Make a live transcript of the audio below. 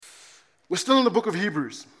We're still in the book of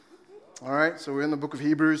Hebrews. All right, so we're in the book of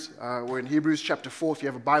Hebrews. We're in Hebrews chapter 4. If you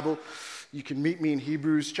have a Bible, you can meet me in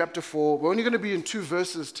Hebrews chapter 4. We're only going to be in 2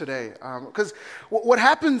 verses today. Because what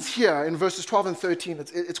happens here in verses 12 and 13,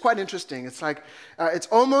 it's quite interesting. It's like, it's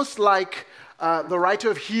almost like the writer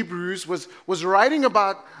of Hebrews was writing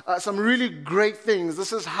about some really great things.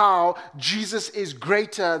 This is how Jesus is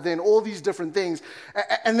greater than all these different things.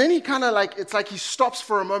 And then he kind of like, it's like he stops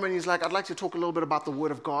for a moment. He's like, I'd like to talk a little bit about the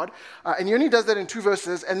Word of God. And he only does that in 2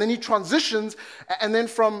 verses. And then he transitions. And then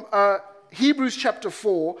from Hebrews chapter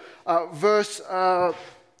 4, verse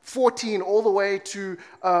 14, all the way to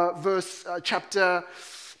chapter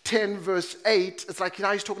 10, verse 8, it's like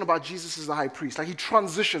now he's talking about Jesus as the high priest. Like he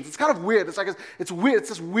transitions. It's kind of weird. It's like it's weird. It's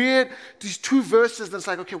just weird, these 2 verses, and it's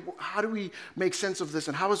like, okay, how do we make sense of this?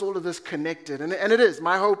 And how is all of this connected? And it is.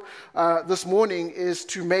 My hope this morning is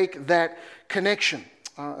to make that connection.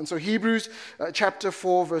 And so Hebrews chapter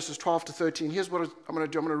 4, verses 12 to 13. Here's what I'm going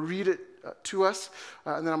to do. I'm going to read it to us,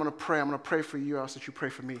 and then I'm going to pray. I'm going to pray for you. I ask that you pray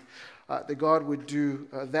for me. That God would do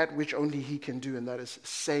that which only He can do, and that is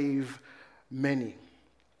save many.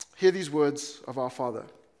 Hear these words of our Father.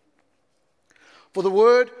 For the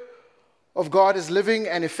word of God is living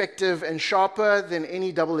and effective and sharper than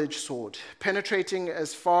any double-edged sword, penetrating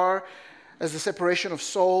as far as the separation of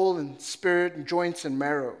soul and spirit and joints and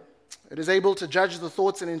marrow. It is able to judge the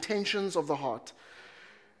thoughts and intentions of the heart.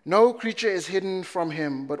 No creature is hidden from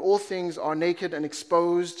Him, but all things are naked and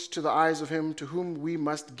exposed to the eyes of Him to whom we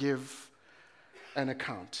must give an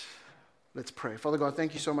account. Let's pray. Father God,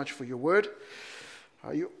 thank you so much for your word.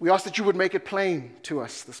 We ask that you would make it plain to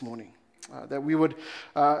us this morning, that we would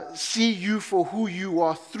see you for who you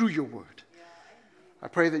are through your word. I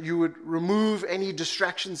pray that you would remove any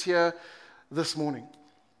distractions here this morning.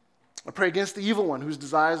 I pray against the evil one whose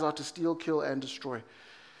desires are to steal, kill, and destroy.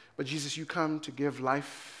 But Jesus, you come to give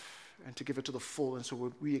life and to give it to the full, and so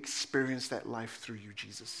would we experience that life through you,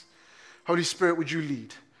 Jesus. Holy Spirit, would you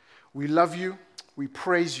lead? We love you, we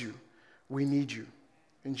praise you, we need you.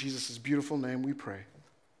 In Jesus' beautiful name we pray.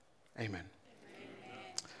 Amen.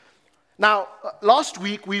 Now, last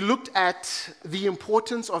week we looked at the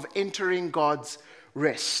importance of entering God's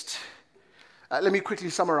rest. Let me quickly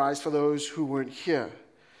summarize for those who weren't here.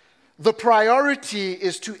 The priority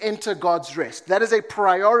is to enter God's rest. That is a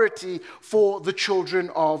priority for the children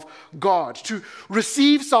of God. To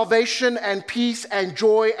receive salvation and peace and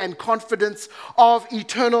joy and confidence of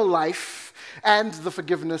eternal life and the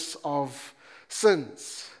forgiveness of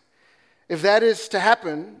sins. If that is to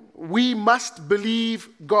happen, we must believe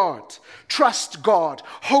God, trust God,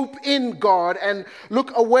 hope in God, and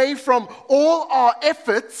look away from all our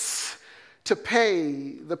efforts to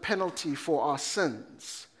pay the penalty for our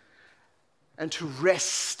sins and to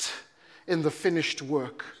rest in the finished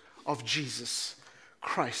work of Jesus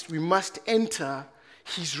Christ. We must enter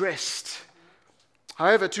His rest.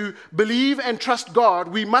 However, to believe and trust God,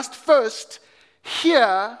 we must first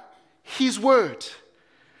hear His word.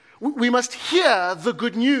 We must hear the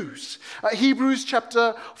good news. Hebrews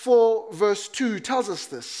chapter 4 verse 2 tells us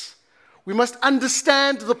this. We must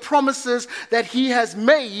understand the promises that He has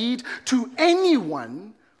made to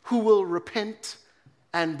anyone who will repent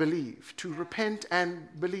and believe. To repent and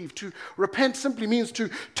believe. To repent simply means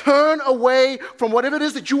to turn away from whatever it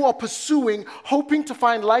is that you are pursuing, hoping to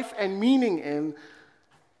find life and meaning in,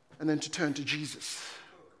 and then to turn to Jesus.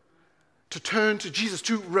 To turn to Jesus,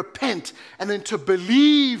 to repent, and then to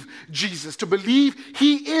believe Jesus, to believe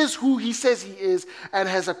He is who He says He is and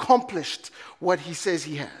has accomplished what He says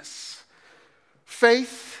He has.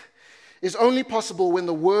 Faith is only possible when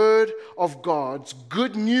the word of God's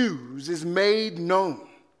good news is made known.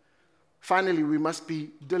 Finally, we must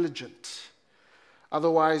be diligent.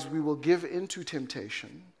 Otherwise, we will give into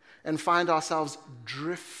temptation and find ourselves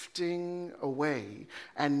drifting away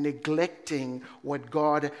and neglecting what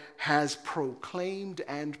God has proclaimed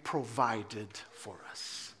and provided for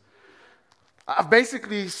us. I've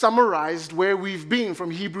basically summarized where we've been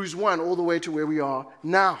from Hebrews 1 all the way to where we are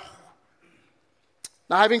now.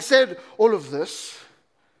 Now, having said all of this,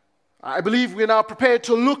 I believe we're now prepared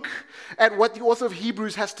to look at what the author of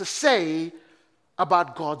Hebrews has to say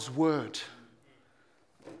about God's word,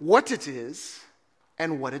 what it is,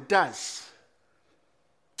 and what it does.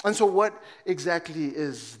 And so what exactly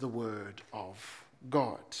is the word of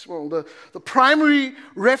God? Well, the primary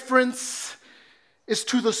reference is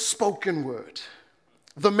to the spoken word,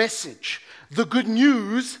 the message, the good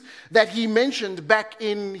news that he mentioned back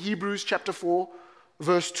in Hebrews chapter 4,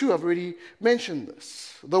 verse 2. I've already mentioned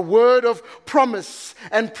this. The word of promise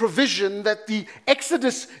and provision that the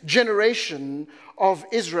Exodus generation of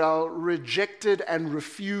Israel rejected and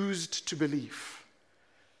refused to believe.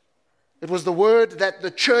 It was the word that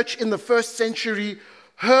the church in the first century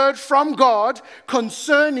heard from God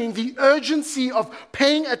concerning the urgency of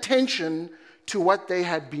paying attention to what they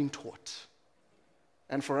had been taught.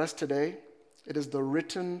 And for us today, it is the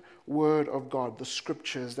written word of God, the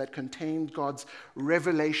scriptures that contain God's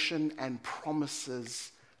revelation and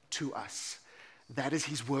promises to us. That is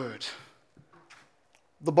his word.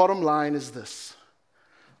 The bottom line is this: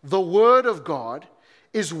 the word of God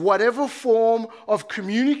is whatever form of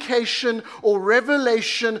communication or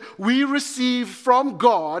revelation we receive from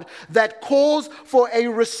God that calls for a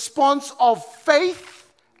response of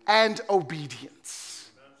faith and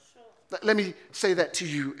obedience. Let me say that to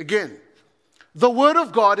you again. The word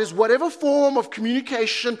of God is whatever form of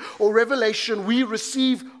communication or revelation we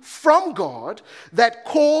receive from God that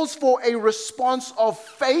calls for a response of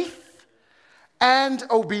faith and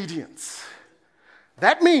obedience.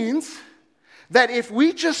 That means that if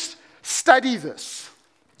we just study this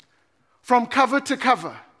from cover to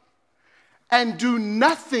cover and do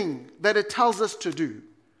nothing that it tells us to do,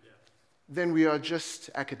 then we are just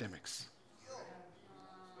academics.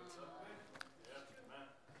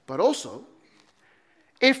 But also,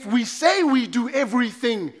 if we say we do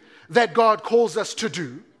everything that God calls us to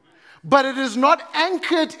do, but it is not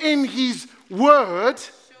anchored in his word,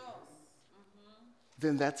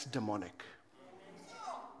 then that's demonic.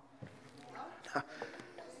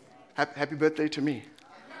 Happy birthday to me.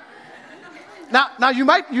 Now you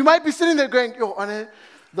might be sitting there going, "Yo, Anne,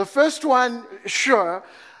 the first one, sure.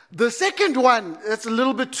 The second one, that's a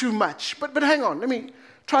little bit too much." But hang on, let me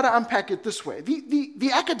try to unpack it this way.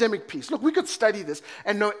 The academic piece, look, we could study this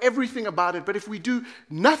and know everything about it, but if we do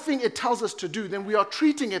nothing it tells us to do, then we are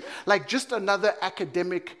treating it like just another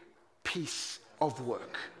academic piece of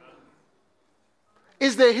work.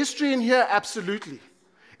 Is there history in here? Absolutely.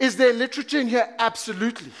 Is there literature in here?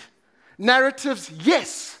 Absolutely. Narratives?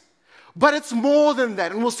 Yes. But it's more than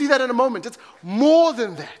that, and we'll see that in a moment. It's more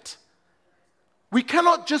than that. We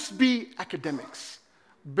cannot just be academics,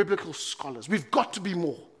 biblical scholars. We've got to be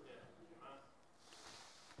more.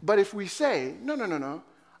 But if we say, no,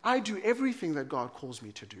 I do everything that God calls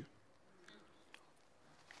me to do,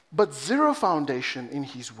 but zero foundation in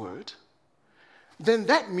his word, then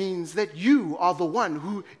that means that you are the one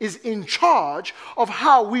who is in charge of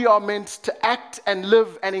how we are meant to act and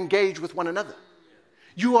live and engage with one another.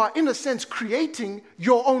 You are, in a sense, creating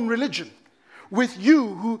your own religion, with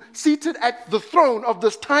you who seated at the throne of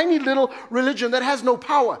this tiny little religion that has no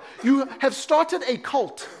power. You have started a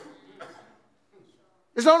cult.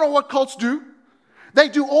 Is that not what cults do? They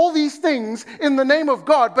do all these things in the name of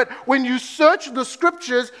God, but when you search the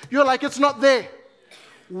scriptures, you're like, it's not there.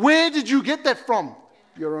 Where did you get that from?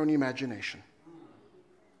 Your own imagination.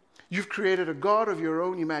 You've created a God of your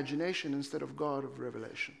own imagination instead of God of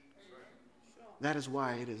revelation. That is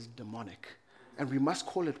why it is demonic, and we must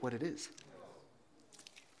call it what it is.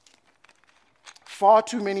 Far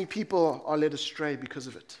too many people are led astray because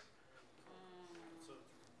of it.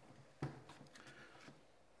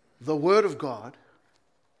 The Word of God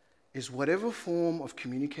is whatever form of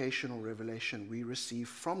communication or revelation we receive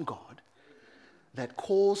from God that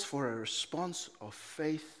calls for a response of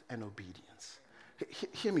faith and obedience.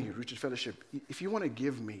 Hear me, Rooted Fellowship. If you want to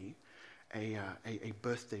give me a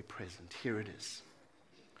birthday present, here it is.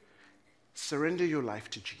 Surrender your life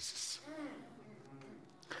to Jesus.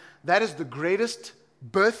 That is the greatest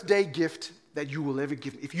birthday gift that you will ever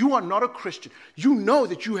give. If you are not a Christian, you know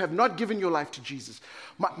that you have not given your life to Jesus.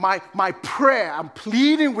 My prayer, I'm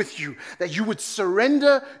pleading with you that you would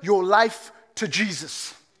surrender your life to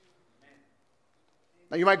Jesus.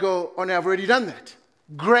 Now you might go, "Oh, no, I've already done that."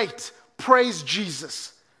 Great. Praise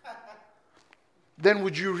Jesus. Then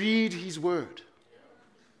would you read his word?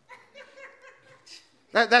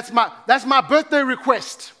 That's my birthday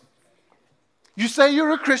request. You say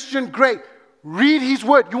you're a Christian, great. Read his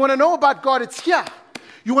word. You want to know about God? It's here.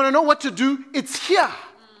 You want to know what to do? It's here.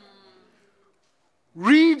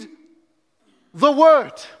 Read the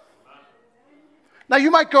word. Now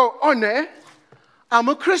you might go, "Oh, no, I'm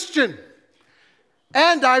a Christian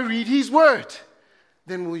and I read his word."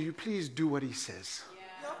 Then will you please do what he says?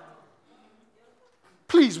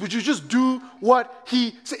 Please, would you just do what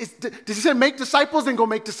he says? Does he say make disciples? Then go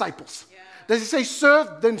make disciples. Does he say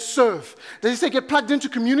serve? Then serve. Does he say get plugged into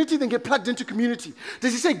community? Then get plugged into community.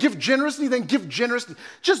 Does he say give generously? Then give generously.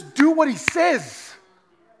 Just do what he says.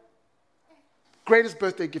 Greatest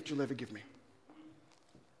birthday gift you'll ever give me.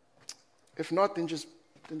 If not, then just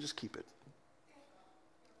keep it.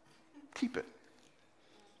 Keep it.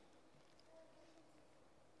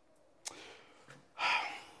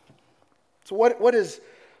 So what is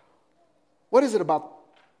it about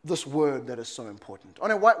this word that is so important? Oh,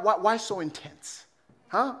 no, why so intense?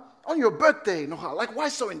 Huh? On your birthday, no, like why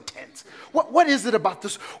so intense? What is it about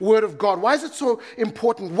this word of God? Why is it so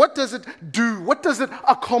important? What does it do? What does it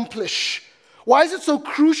accomplish? Why is it so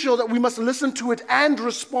crucial that we must listen to it and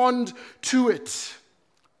respond to it?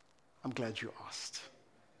 I'm glad you asked.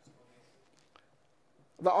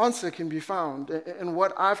 The answer can be found in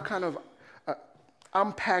what I've kind of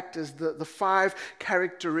unpacked as the 5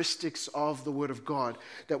 characteristics of the Word of God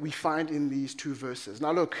that we find in these 2 verses.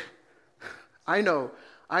 Now look, I know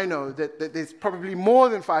that there's probably more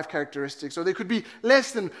than 5 characteristics, or there could be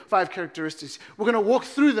less than 5 characteristics. We're going to walk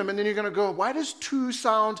through them, and then you're going to go, why does 2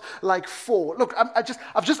 sound like 4? Look,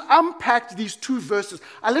 I've just unpacked these 2 verses.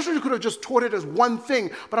 I literally could have just taught it as one thing,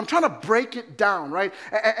 but I'm trying to break it down, right,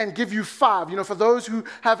 and give you 5. You know, for those who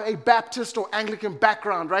have a Baptist or Anglican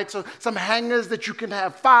background, right, so some hangers that you can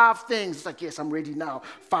have 5 things. It's like, yes, I'm ready now.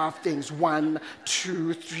 5 things, 1,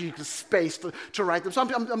 2, 3, space to write them. So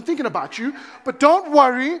I'm thinking about you, but don't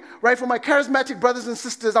worry. Right, for my charismatic brothers and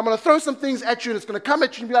sisters, I'm going to throw some things at you, and it's going to come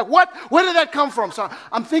at you and be like, what? Where did that come from? So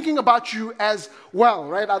I'm thinking about you as well,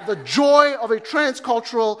 right? The joy of a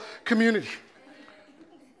transcultural community.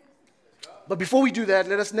 But before we do that,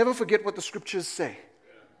 let us never forget what the scriptures say.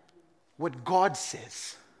 What God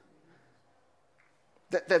says.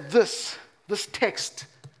 That this text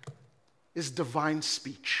is divine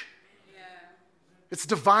speech. Yeah. It's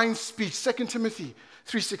divine speech. 2 Timothy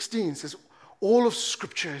 3:16 says, all of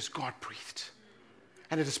Scripture is God-breathed,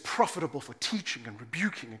 and it is profitable for teaching and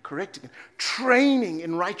rebuking and correcting and training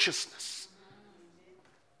in righteousness.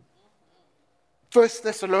 1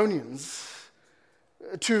 Thessalonians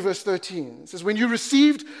 2 verse 13 says, when you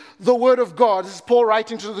received the word of God, this is Paul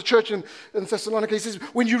writing to the church in Thessalonica, he says,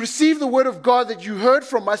 when you received the word of God that you heard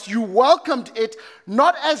from us, you welcomed it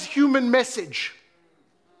not as human message,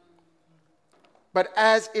 but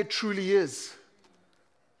as it truly is.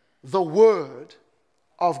 The word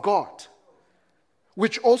of God,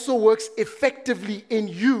 which also works effectively in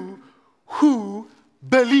you who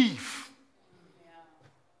believe.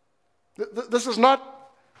 This is not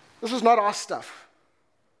our stuff.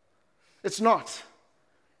 It's not.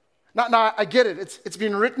 Now I get it. It's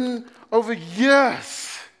been written over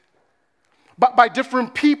years, but by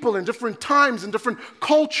different people in different times and different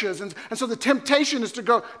cultures, and so the temptation is to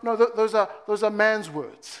go, no, those are man's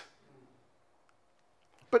words.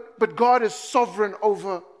 But God is sovereign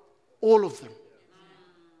over all of them.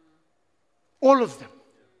 All of them.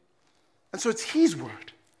 And so it's His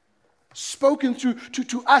word, spoken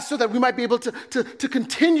to us so that we might be able to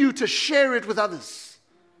continue to share it with others.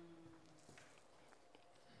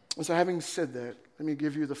 And so having said that, let me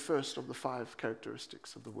give you the first of the 5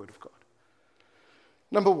 characteristics of the Word of God.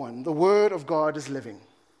 Number 1, the Word of God is living.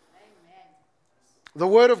 The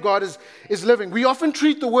Word of God is living. We often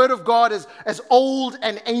treat the Word of God as old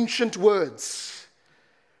and ancient words.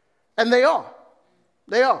 And they are.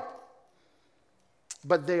 They are.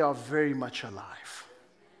 But they are very much alive.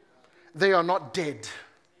 They are not dead.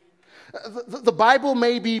 The Bible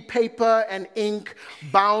may be paper and ink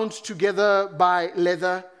bound together by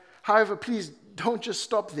leather. However, please don't just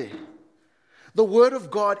stop there. The Word of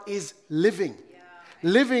God is living. Yeah.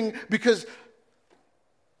 Living because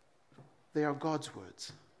they are God's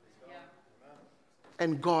words. Yeah.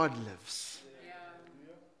 And God lives. Yeah.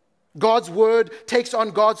 God's word takes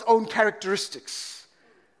on God's own characteristics.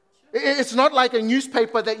 It's not like a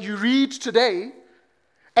newspaper that you read today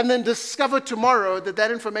and then discover tomorrow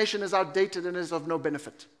that information is outdated and is of no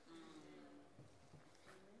benefit.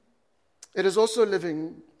 It is also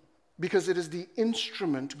living because it is the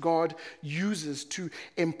instrument God uses to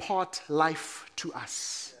impart life to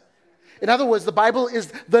us. In other words, the Bible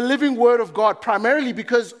is the living word of God primarily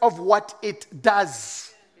because of what it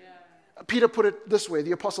does. Yeah. Peter put it this way,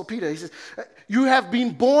 the Apostle Peter. He says, you have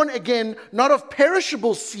been born again, not of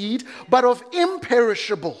perishable seed, but of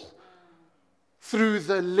imperishable, through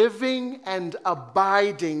the living and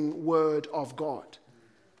abiding word of God.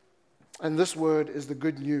 And this word is the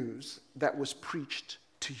good news that was preached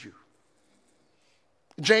to you.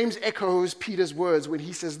 James echoes Peter's words when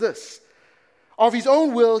he says this, of his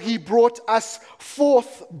own will, he brought us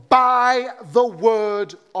forth by the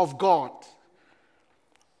word of God.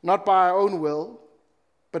 Not by our own will,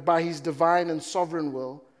 but by his divine and sovereign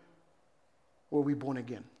will were we born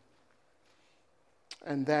again.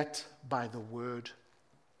 And that by the word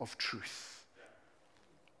of truth.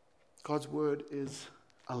 God's word is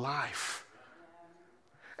alive.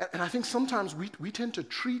 And I think sometimes we tend to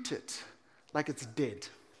treat it like it's dead.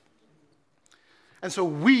 And so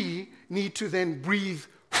we need to then breathe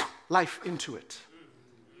life into it.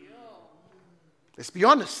 Let's be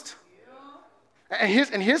honest.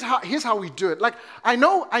 And here's how we do it. Like, I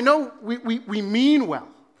know we mean well.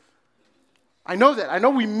 I know that. I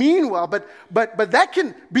know we mean well, but that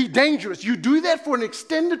can be dangerous. You do that for an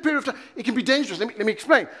extended period of time, it can be dangerous. Let me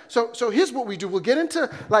explain. So here's what we do. We'll get into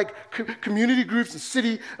like community groups and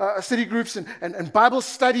city groups and Bible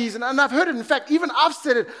studies. And I've heard it. In fact, even I've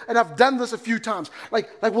said it, and I've done this a few times. Like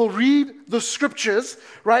we'll read the scriptures,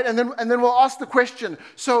 right? And then we'll ask the question.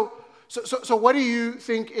 So what do you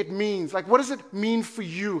think it means? Like, what does it mean for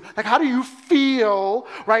you? Like, how do you feel,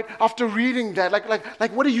 right, after reading that?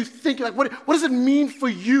 Like what do you think? Like, what does it mean for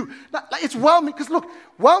you? Like, it's well-meaning, because look,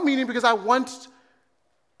 well-meaning because I want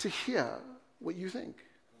to hear what you think.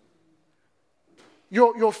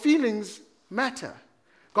 Your feelings matter.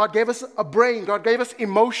 God gave us a brain. God gave us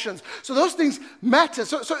emotions. So those things matter.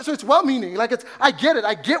 So it's well-meaning. Like I get it.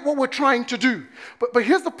 I get what we're trying to do. But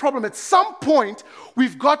here's the problem. At some point,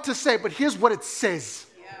 we've got to say, but here's what it says.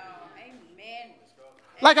 Yeah. Amen.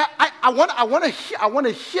 Like I want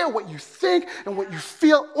to hear what you think and what you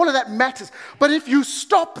feel. All of that matters. But if you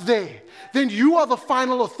stop there, then you are the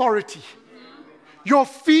final authority. Your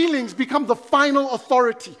feelings become the final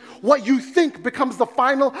authority. What you think becomes the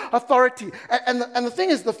final authority. And the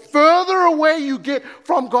thing is, the further away you get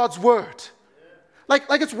from God's word, like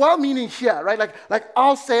it's well-meaning here, right? Like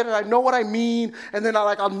I'll say it and I know what I mean, and then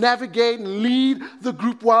I'll navigate and lead the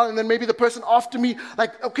group well, and then maybe the person after me,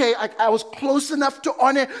 like, okay, I was close enough to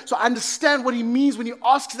honor, so I understand what he means when he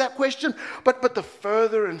asks that question. But the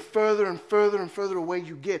further and further and further and further away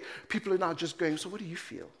you get, people are now just going, so what do you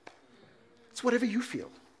feel? It's whatever you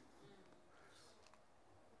feel.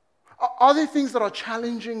 Are there things that are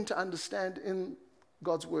challenging to understand in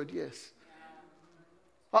God's word? Yes.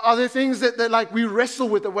 Are there things that like we wrestle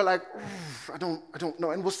with that we're like, I don't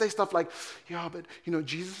know, and we'll say stuff like, yeah, but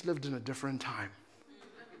Jesus lived in a different time.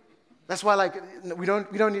 That's why, like, we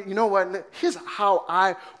don't. You know what? Here's how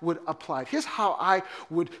I would apply it. Here's how I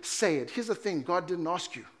would say it. Here's the thing: God didn't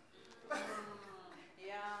ask you.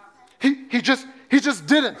 He just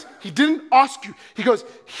didn't. He didn't ask you. He goes,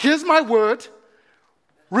 here's my word.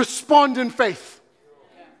 Respond in faith.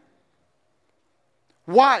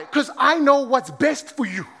 Why? Because I know what's best for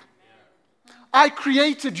you. I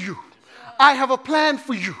created you. I have a plan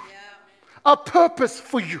for you. A purpose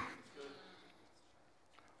for you.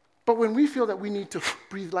 But when we feel that we need to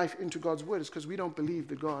breathe life into God's word, it's because we don't believe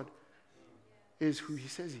that God is who he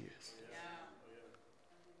says he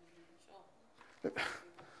is.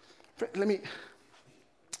 Let me,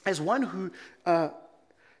 as one who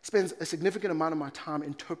spends a significant amount of my time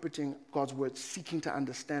interpreting God's word, seeking to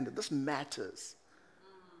understand it, this matters.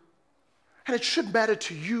 And it should matter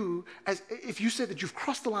to you, as if you say that you've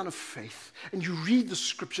crossed the line of faith and you read the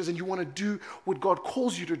scriptures and you want to do what God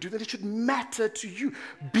calls you to do, then it should matter to you.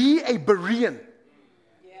 Be a Berean.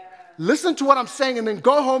 Listen to what I'm saying and then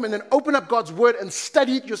go home and then open up God's word and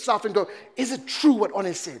study it yourself and go, is it true what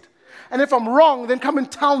One said? And if I'm wrong, then come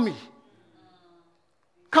and tell me.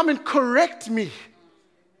 Come and correct me.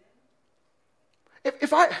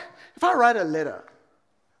 If I write a letter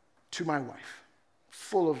to my wife,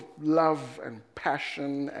 full of love and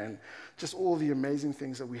passion and just all the amazing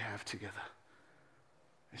things that we have together,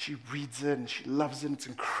 and she reads it and she loves it, and it's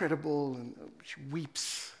incredible, and she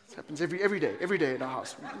weeps. This happens every day in our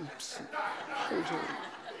house. Weeps.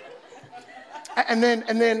 And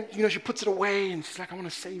then she puts it away and she's like, I want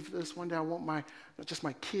to save this. One day I want not just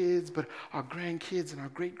my kids, but our grandkids and our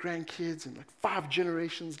great-grandkids and like 5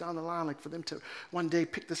 generations down the line, like for them to one day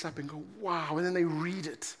pick this up and go, wow. And then they read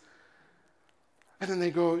it. And then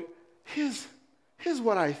they go, here's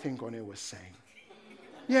what I think One was saying.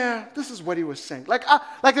 Yeah, this is what he was saying. Like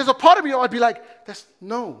there's a part of me that I'd be like, that's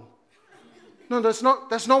not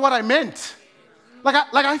what I meant.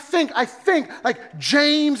 I think like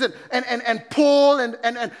James and Paul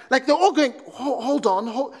and like they're all going, hold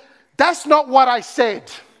on, that's not what I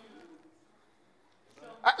said.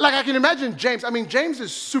 I can imagine James. I mean, James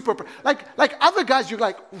is super, like other guys, you're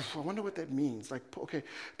like, I wonder what that means. Like, okay,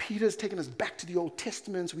 Peter's taking us back to the Old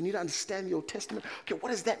Testament, so we need to understand the Old Testament. Okay, what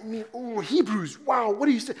does that mean? Oh, Hebrews, wow, what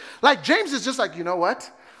do you say? Like, James is just like, you know what?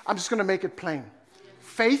 I'm just going to make it plain.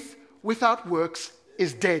 Faith without works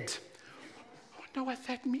is dead. I wonder what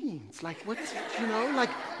that means. Like, what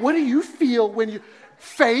do you feel when you,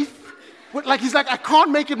 faith, he's like, I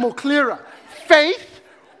can't make it more clearer. Faith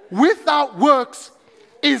without works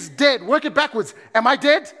is dead. Work it backwards. Am I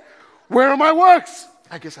dead? Where are my works?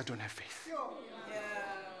 I guess I don't have faith.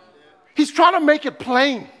 He's trying to make it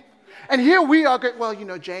plain. And here we are going, well,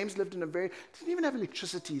 James lived in didn't even have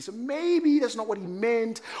electricity, so maybe that's not what he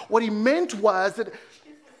meant. What he meant was that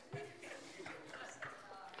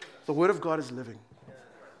the word of God is living.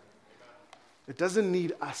 It doesn't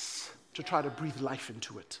need us to try to breathe life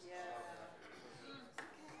into it.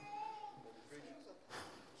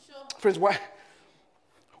 Friends, why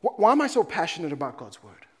am I so passionate about God's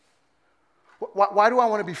word? Why do I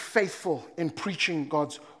want to be faithful in preaching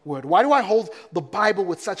God's word? Why do I hold the Bible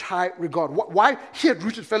with such high regard? Why here at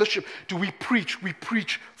Rooted Fellowship do we preach? We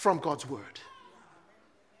preach from God's word.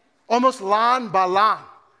 Almost line by line.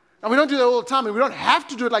 And we don't do that all the time, and we don't have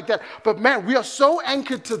to do it like that. But man, we are so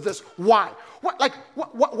anchored to this. Why?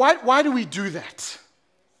 Why do we do that?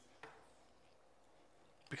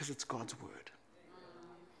 Because it's God's word.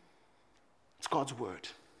 It's God's word.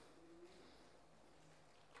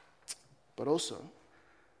 But also,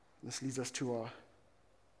 this leads us to our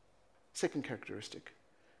second characteristic.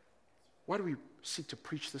 Why do we seek to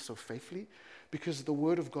preach this so faithfully? Because the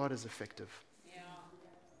word of God is effective.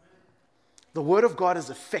 The word of God is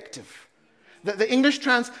effective. The English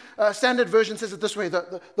Standard Version says it this way.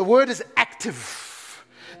 The word is active.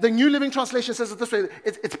 The New Living Translation says it this way.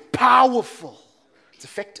 It's powerful. It's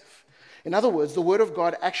effective. In other words, the word of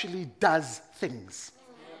God actually does things.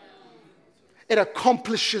 It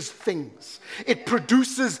accomplishes things. It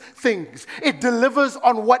produces things. It delivers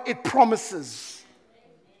on what it promises.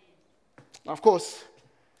 Now, of course,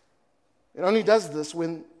 it only does this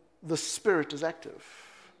when the Spirit is active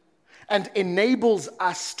and enables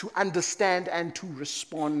us to understand and to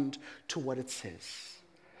respond to what it says.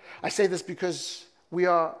 I say this because we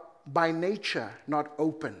are by nature not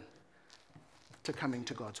open to coming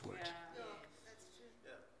to God's word.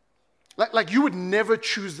 Like you would never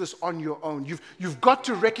choose this on your own. You've got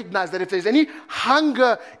to recognize that if there's any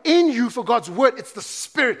hunger in you for God's word, it's the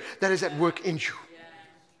Spirit that is at work in you.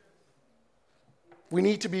 We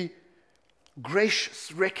need to be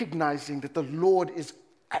gracious, recognizing that the Lord is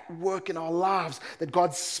at work in our lives, that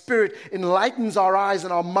God's Spirit enlightens our eyes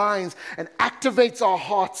and our minds and activates our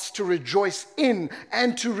hearts to rejoice in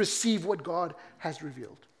and to receive what God has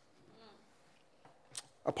revealed.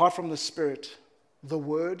 Apart from the Spirit, the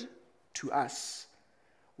word to us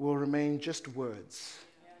will remain just words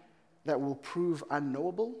that will prove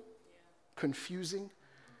unknowable, confusing,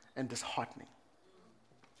 and disheartening.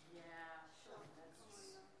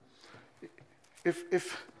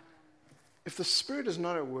 If the Spirit is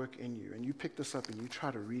not at work in you and you pick this up and you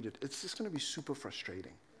try to read it, it's just going to be super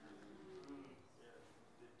frustrating.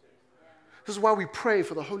 This is why we pray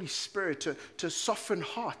for the Holy Spirit to soften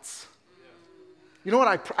hearts. You know what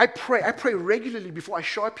I pray regularly before I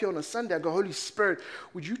show up here on a Sunday. I go, Holy Spirit,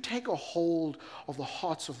 would you take a hold of the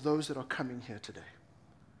hearts of those that are coming here today?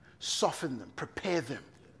 Soften them, prepare them.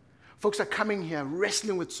 Folks are coming here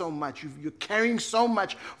wrestling with so much. You're carrying so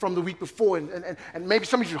much from the week before, and maybe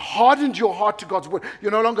some of you hardened your heart to God's word.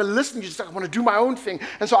 You're no longer listening. You're just like, I want to do my own thing.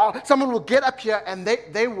 And so someone will get up here and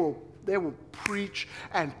they will preach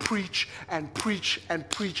and preach and preach and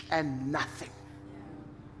preach and nothing.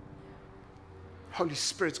 Holy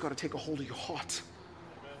Spirit's got to take a hold of your heart.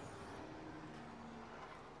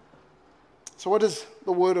 So what does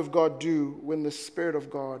the Word of God do when the Spirit of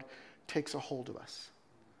God takes a hold of us?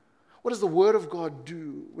 What does the Word of God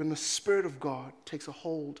do when the Spirit of God takes a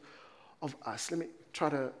hold of us? Let me try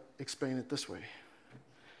to explain it this way.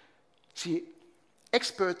 See,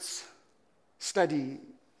 experts study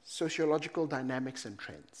sociological dynamics and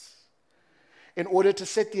trends in order to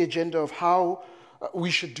set the agenda of how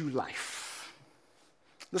we should do life.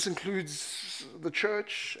 This includes the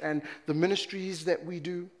church and the ministries that we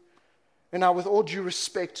do. And now, with all due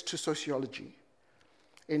respect to sociology,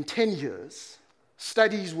 in 10 years,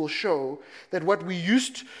 studies will show that what we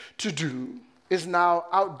used to do is now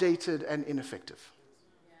outdated and ineffective.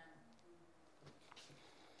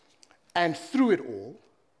 And through it all,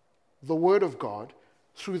 the Word of God,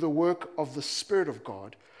 through the work of the Spirit of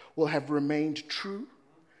God, will have remained true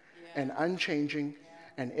and unchanging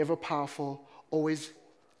and ever powerful, always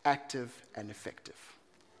active and effective.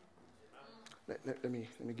 Let me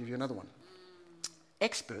give you another one.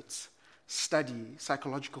 Experts study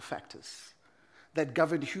psychological factors that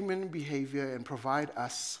govern human behavior and provide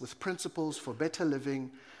us with principles for better living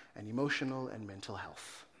and emotional and mental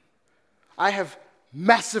health. I have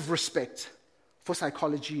massive respect for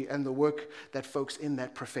psychology and the work that folks in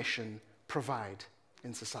that profession provide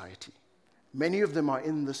in society. Many of them are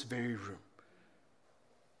in this very room.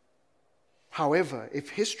 However, if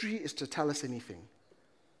history is to tell us anything,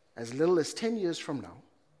 as little as 10 years from now,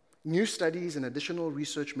 new studies and additional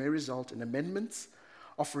research may result in amendments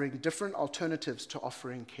offering different alternatives to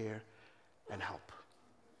offering care and help.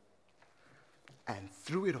 And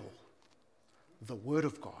through it all, the Word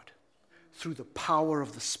of God, through the power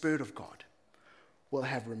of the Spirit of God, will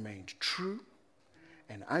have remained true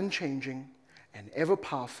and unchanging and ever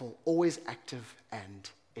powerful, always active and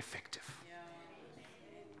effective.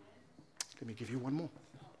 Let me give you one more.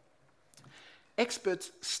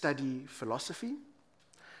 Experts study philosophy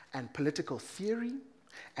and political theory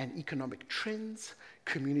and economic trends,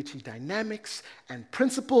 community dynamics, and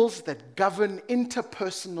principles that govern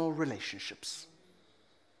interpersonal relationships.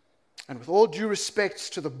 And with all due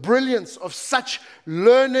respect to the brilliance of such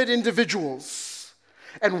learned individuals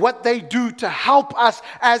and what they do to help us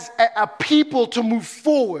as a people to move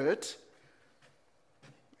forward,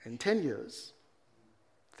 in 10 years,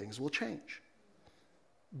 things will change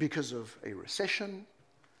because of a recession,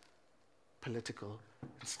 political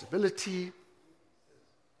instability,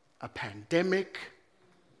 a pandemic,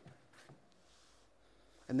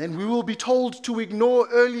 and then we will be told to ignore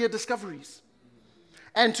earlier discoveries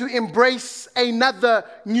and to embrace another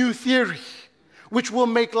new theory which will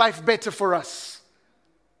make life better for us.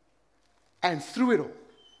 And through it all,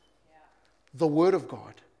 the Word of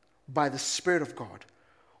God, by the Spirit of God,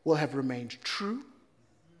 will have remained true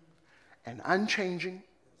and unchanging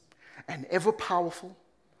and ever powerful,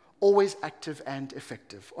 always active and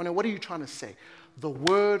effective. Oh, now, what are you trying to say? The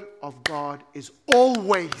Word of God is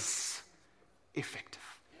always effective.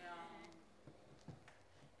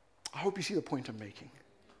 I hope you see the point I'm making.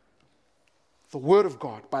 The Word of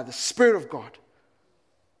God, by the Spirit of God,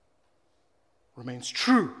 remains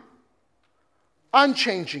true,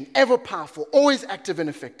 unchanging, ever powerful, always active and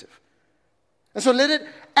effective. And so let it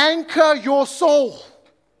anchor your soul.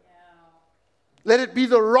 Let it be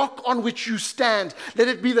the rock on which you stand. Let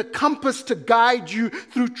it be the compass to guide you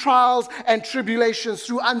through trials and tribulations,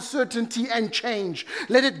 through uncertainty and change.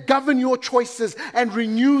 Let it govern your choices and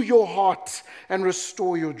renew your heart and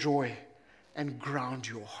restore your joy and ground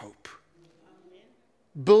your hope.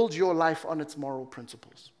 Build your life on its moral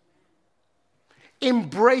principles.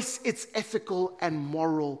 Embrace its ethical and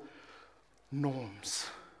moral norms.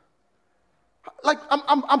 Like,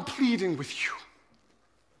 I'm pleading with you.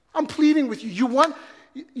 I'm pleading with you.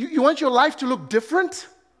 You want your life to look different?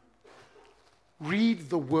 Read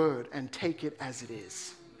the Word and take it as it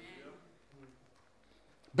is.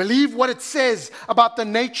 Believe what it says about the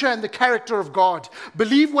nature and the character of God.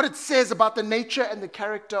 Believe what it says about the nature and the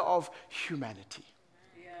character of humanity.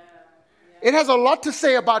 It has a lot to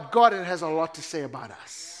say about God, and it has a lot to say about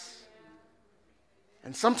us.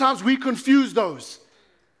 And sometimes we confuse those.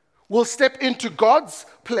 We'll step into God's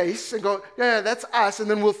place and go, yeah, that's us, and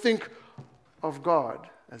then we'll think of God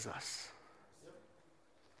as us.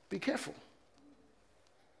 Be careful.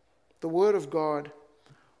 The Word of God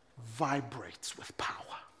vibrates with power.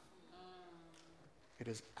 It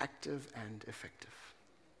is active and effective.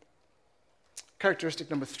 Characteristic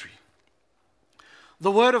number 3. The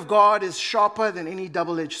Word of God is sharper than any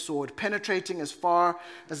double-edged sword, penetrating as far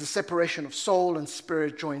as the separation of soul and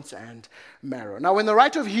spirit, joints and marrow. Now, when the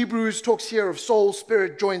writer of Hebrews talks here of soul,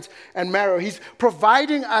 spirit, joints, and marrow, he's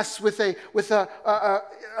providing us with a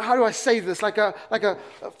how do I say this? Like a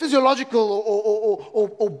physiological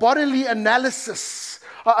or bodily analysis.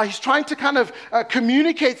 He's trying to kind of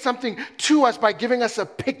communicate something to us by giving us a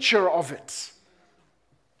picture of it.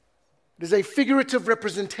 It is a figurative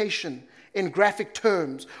representation in graphic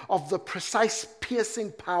terms of the precise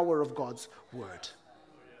piercing power of God's Word.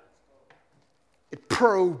 It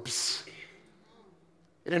probes,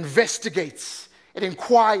 it investigates, it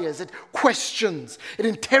inquires, it questions, it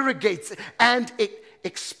interrogates, and it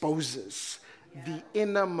exposes the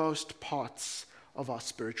innermost parts of our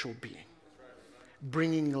spiritual being,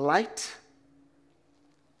 bringing light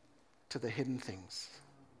to the hidden things.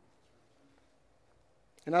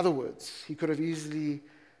 In other words, he could have easily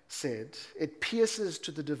said, it pierces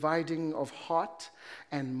to the dividing of heart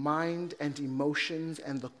and mind and emotions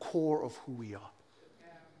and the core of who we are.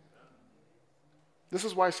 This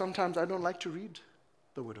is why sometimes I don't like to read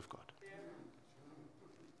the Word of God.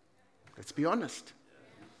 Let's be honest.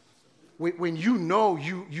 When you know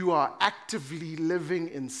you are actively living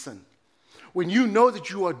in sin, when you know that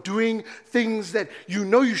you are doing things that you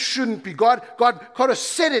know you shouldn't be, God has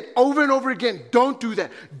said it over and over again, don't do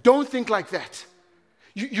that, don't think like that.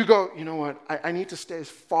 You go, you know what, I need to stay as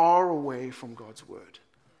far away from God's Word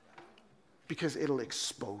because it'll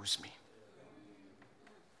expose me.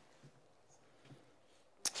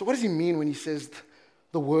 So what does he mean when he says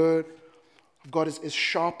the Word of God is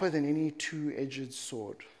sharper than any two-edged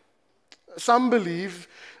sword? Some believe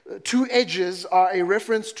two edges are a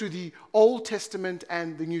reference to the Old Testament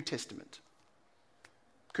and the New Testament.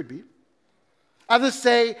 Could be. Others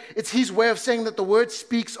say it's his way of saying that the Word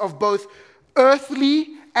speaks of both earthly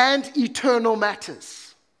and eternal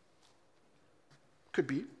matters. Could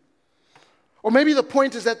be. Or maybe the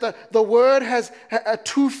point is that the word has a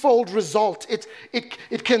twofold result.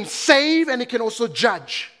 It can save and it can also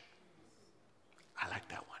judge. I like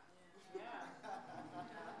that one.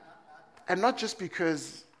 And not just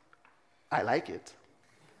because I like it,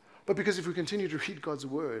 but because if we continue to read God's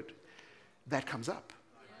word, that comes up.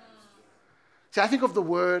 See, I think of the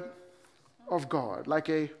word of God like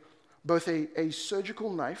both a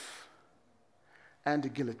surgical knife and a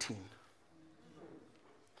guillotine.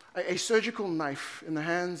 A surgical knife in the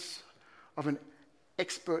hands of an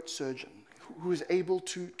expert surgeon who is able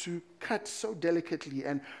to cut so delicately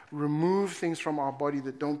and remove things from our body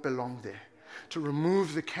that don't belong there, to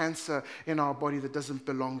remove the cancer in our body that doesn't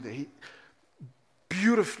belong there.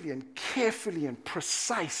 Beautifully and carefully and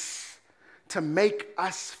precise to make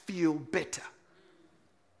us feel better.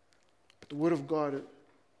 But the Word of God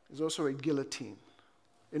is also a guillotine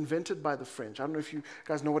invented by the French. I don't know if you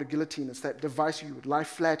guys know what a guillotine is. That device you would lie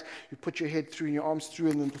flat, you put your head through and your arms through,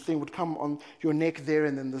 and then the thing would come on your neck there,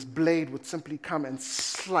 and then this blade would simply come and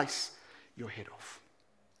slice your head off.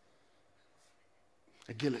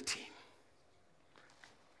 A guillotine.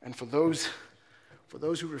 And for those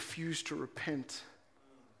who refuse to repent,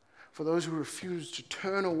 for those who refuse to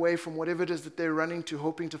turn away from whatever it is that they're running to,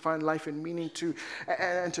 hoping to find life and meaning to,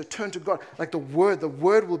 and to turn to God, like the word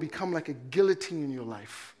will become like a guillotine in your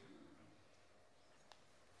life.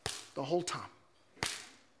 The whole time.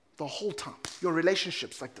 The whole time. Your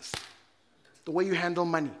relationships like this. The way you handle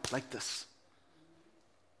money like this.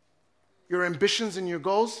 Your ambitions and your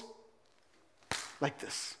goals like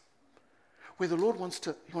this. Where the Lord wants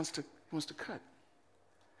to cut.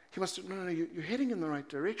 He wants to, no, you're heading in the right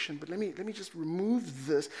direction, but let me just remove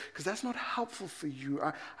this, because that's not helpful for you.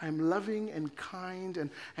 I'm loving and kind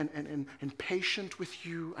and patient with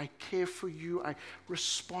you. I care for you. I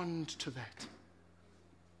respond to that.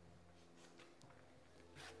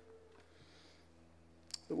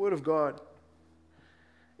 The Word of God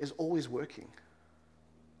is always working.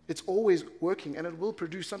 It's always working, and it will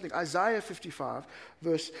produce something. Isaiah 55,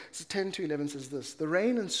 verse 10 to 11 says this: "The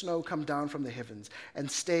rain and snow come down from the heavens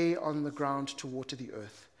and stay on the ground to water the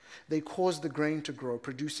earth. They cause the grain to grow,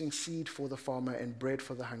 producing seed for the farmer and bread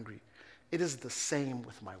for the hungry. It is the same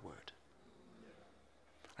with my word.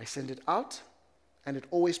 I send it out, and it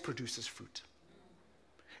always produces fruit.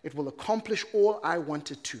 It will accomplish all I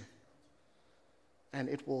want it to, and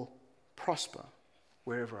it will prosper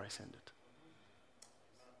wherever I send it."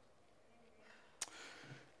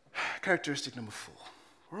 Characteristic number 4.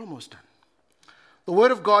 We're almost done. The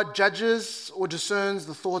Word of God judges or discerns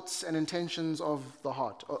the thoughts and intentions of the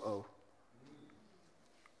heart.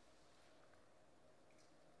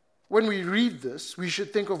 When we read this, we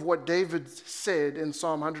should think of what David said in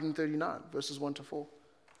Psalm 139, verses 1 to 4.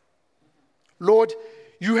 "Lord,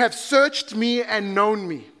 you have searched me and known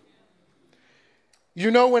me. You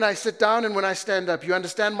know when I sit down and when I stand up. You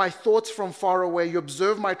understand my thoughts from far away. You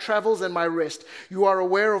observe my travels and my rest. You are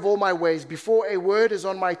aware of all my ways. Before a word is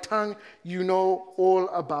on my tongue, you know all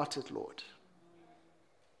about it, Lord."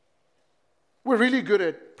 We're really good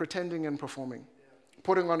at pretending and performing,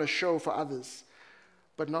 putting on a show for others,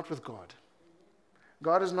 but not with God.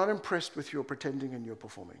 God is not impressed with your pretending and your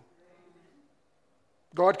performing.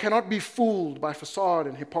 God cannot be fooled by facade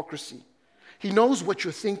and hypocrisy. He knows what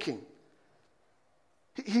you're thinking.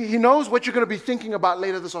 He knows what you're going to be thinking about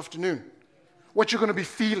later this afternoon, what you're going to be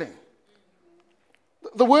feeling.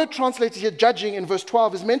 The word translated here, judging, in verse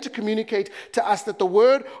 12, is meant to communicate to us that the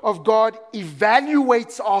Word of God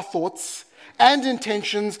evaluates our thoughts and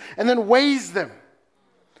intentions and then weighs them,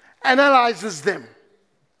 analyzes them.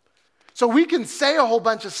 So we can say a whole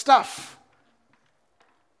bunch of stuff,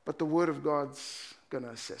 but the Word of God's going to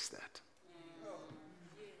assess that.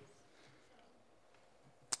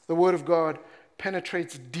 The Word of God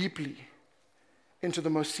penetrates deeply into the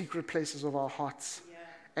most secret places of our hearts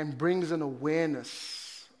and brings an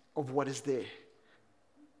awareness of what is there,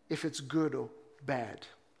 if it's good or bad,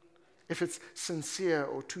 if it's sincere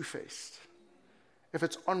or two-faced, if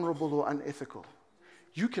it's honorable or unethical.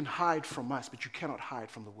 You can hide from us, but you cannot hide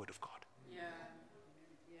from the Word of God.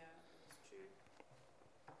 It's true.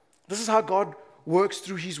 This is how God works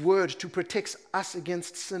through His Word to protect us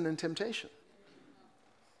against sin and temptation.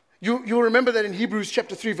 You'll remember that in Hebrews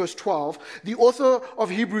chapter 3, verse 12, the author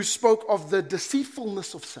of Hebrews spoke of the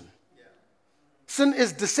deceitfulness of sin. Sin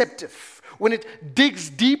is deceptive when it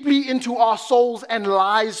digs deeply into our souls and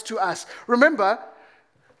lies to us. Remember,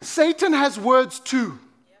 Satan has words too.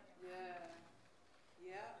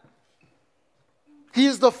 He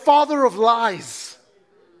is the father of lies,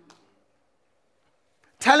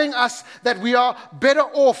 telling us that we are better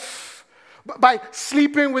off by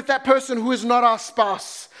sleeping with that person who is not our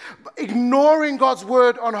spouse, ignoring God's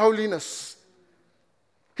word on holiness.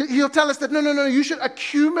 He'll tell us that, no, you should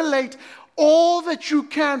accumulate all that you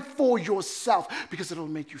can for yourself because it'll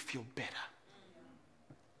make you feel better.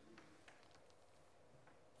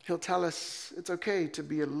 He'll tell us it's okay to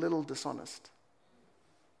be a little dishonest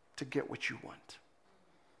to get what you want.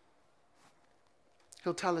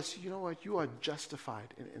 He'll tell us, you know what, you are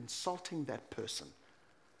justified in insulting that person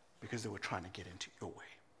because they were trying to get into your way.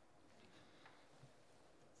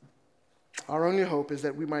 Our only hope is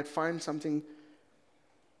that we might find something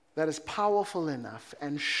that is powerful enough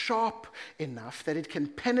and sharp enough that it can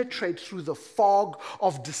penetrate through the fog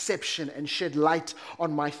of deception and shed light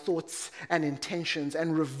on my thoughts and intentions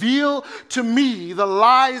and reveal to me the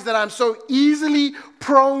lies that I'm so easily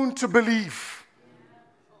prone to believe.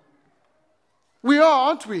 We are,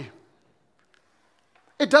 aren't we?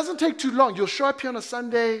 It doesn't take too long. You'll show up here on a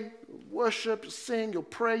Sunday, worship, you'll sing, you'll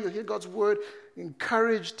pray, you'll hear God's word,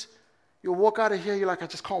 encouraged. You'll walk out of here, you're like, I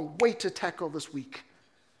just can't wait to tackle this week.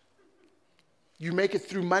 You make it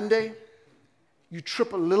through Monday, you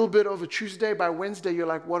trip a little bit over Tuesday, by Wednesday you're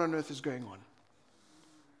like, what on earth is going on?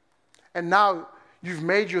 And now you've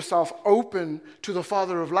made yourself open to the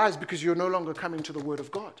father of lies because you're no longer coming to the word of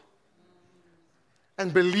God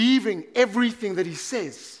and believing everything that he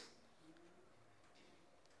says.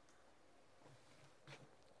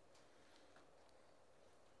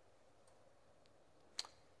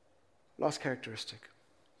 Last characteristic.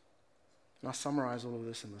 And I'll summarize all of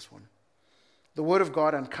this in this one. The Word of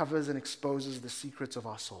God uncovers and exposes the secrets of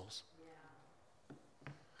our souls.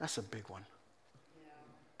 That's a big one.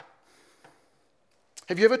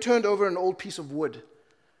 Have you ever turned over an old piece of wood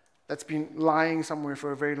that's been lying somewhere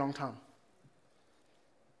for a very long time?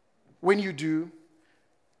 When you do,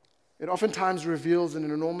 it oftentimes reveals an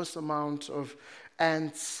enormous amount of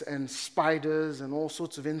ants and spiders and all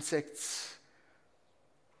sorts of insects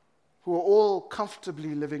who are all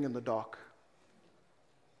comfortably living in the dark,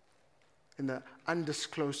 in the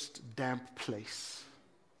undisclosed damp place.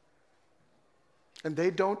 And they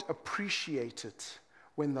don't appreciate it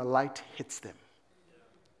when the light hits them,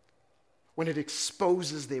 when it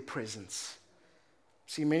exposes their presence.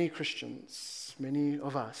 See, many Christians, many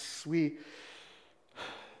of us, we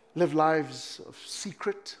live lives of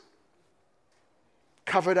secret,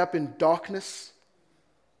 covered up in darkness.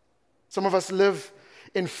 Some of us live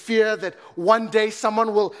in fear that one day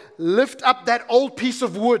someone will lift up that old piece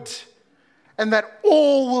of wood and that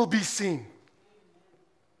all will be seen.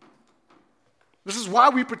 This is why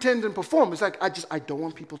we pretend and perform. It's like, I don't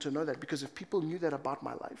want people to know that, because if people knew that about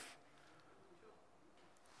my life.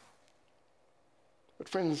 But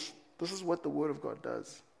friends, this is what the Word of God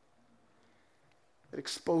does. It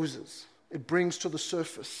exposes. It brings to the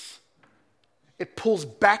surface. It pulls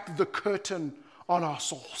back the curtain on our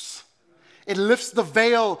souls. It lifts the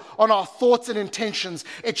veil on our thoughts and intentions.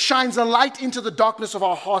 It shines a light into the darkness of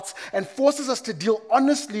our hearts and forces us to deal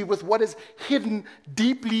honestly with what is hidden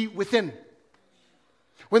deeply within.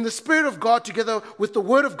 When the Spirit of God together with the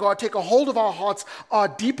Word of God take a hold of our hearts, our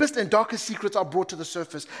deepest and darkest secrets are brought to the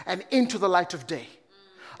surface and into the light of day.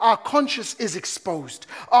 Our conscience is exposed.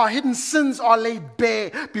 Our hidden sins are laid bare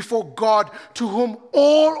before God, to whom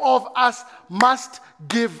all of us must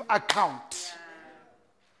give account.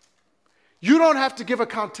 You don't have to give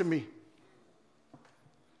account to me.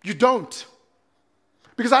 You don't.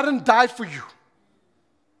 Because I didn't die for you.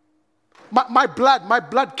 My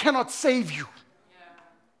blood cannot save you.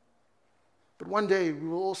 But one day we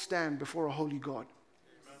will all stand before a holy God.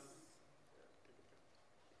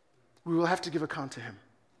 We will have to give account to him.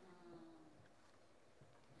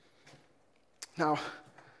 Now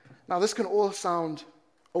this can all sound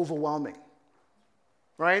overwhelming,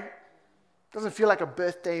 right? Doesn't feel like a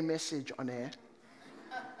birthday message on air.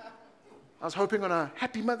 I was hoping on a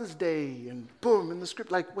Happy Mother's Day, and boom, in the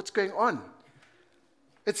script, like, what's going on?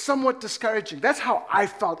 It's somewhat discouraging. That's how I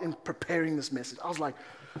felt in preparing this message. I was like,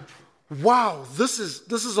 wow, this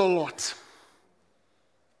is a lot.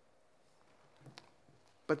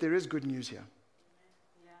 But there is good news here.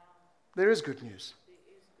 There is good news.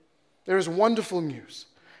 There is wonderful news.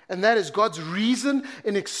 And that is God's reason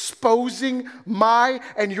in exposing my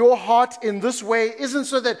and your heart in this way isn't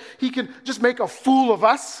so that he can just make a fool of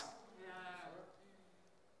us.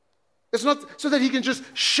 It's not so that he can just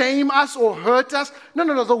shame us or hurt us.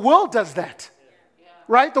 No. The world does that.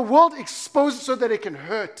 Right? The world exposes so that it can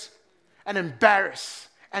hurt and embarrass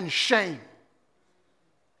and shame.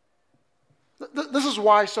 This is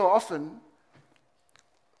why so often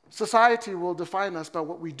society will define us by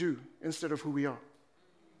what we do instead of who we are.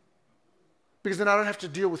 Because then I don't have to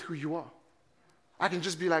deal with who you are. I can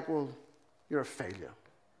just be like, well, You're a failure.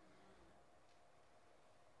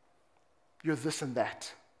 You're this and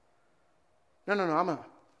that. No, I'm a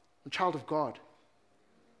child of God.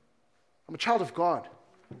 I'm a child of God.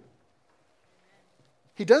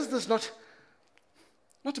 He does this not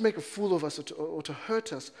to make a fool of us or to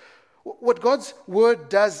hurt us. What God's word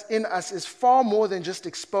does in us is far more than just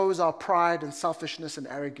expose our pride and selfishness and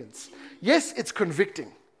arrogance. Yes, it's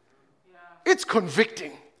convicting. It's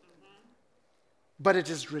convicting. But it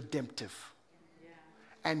is redemptive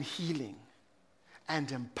and healing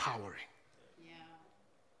and empowering.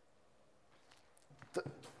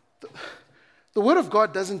 The word of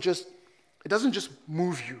God doesn't just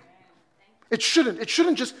move you. It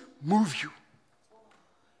shouldn't just move you.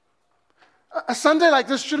 A Sunday like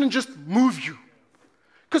this shouldn't just move you.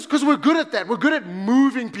 Because we're good at that. We're good at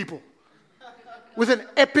moving people with an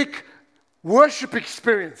epic worship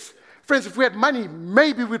experience. Friends, if we had money,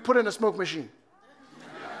 maybe we'd put in a smoke machine.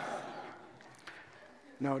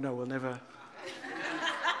 No,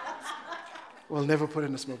 we'll never put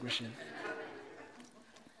in a smoke machine.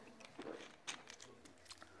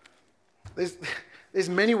 There's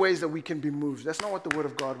many ways that we can be moved. That's not what the Word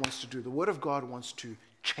of God wants to do. The Word of God wants to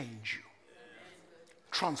change you,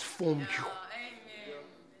 transform you.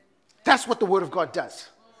 That's what the Word of God does.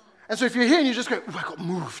 And so if you're here and you just go, "Ooh, I got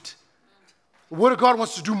moved," the Word of God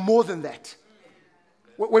wants to do more than that.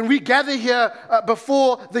 When we gather here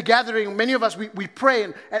before the gathering, many of us, we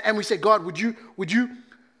pray and we say, "God, would you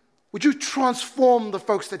transform the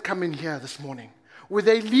folks that come in here this morning? Would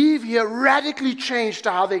they leave here radically changed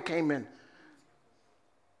to how they came in?"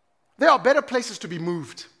 There are better places to be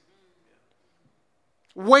moved.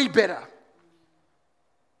 Way better.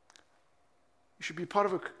 You should be part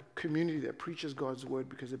of a community that preaches God's word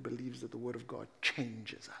because it believes that the word of God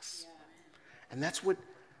changes us. And that's what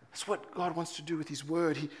God wants to do with his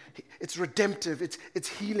word. It's redemptive, it's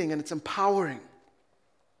healing, and it's empowering.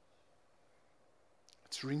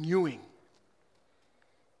 It's renewing.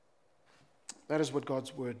 That is what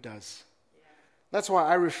God's word does. That's why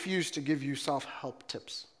I refuse to give you self-help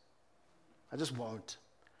tips. I just won't.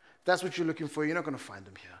 If that's what you're looking for, you're not going to find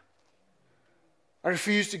them here. I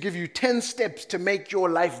refuse to give you 10 steps to make your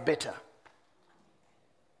life better.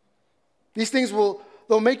 These things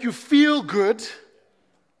they'll make you feel good,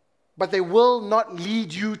 but they will not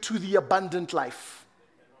lead you to the abundant life.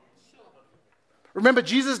 Remember,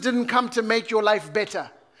 Jesus didn't come to make your life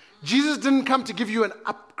better. Jesus didn't come to give you an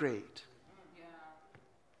upgrade.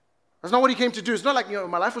 That's not what he came to do. It's not like,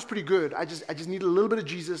 my life was pretty good. I just need a little bit of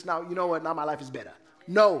Jesus. Now, you know what? Now my life is better.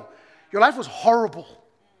 No. Your life was horrible.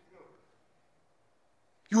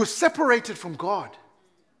 You were separated from God.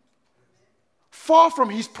 Far from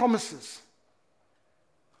his promises.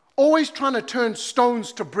 Always trying to turn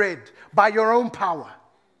stones to bread by your own power.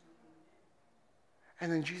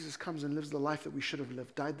 And then Jesus comes and lives the life that we should have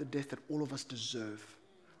lived. Died the death that all of us deserve.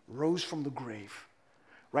 Rose from the grave.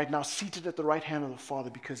 Right now, seated at the right hand of the Father,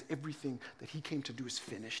 because everything that he came to do is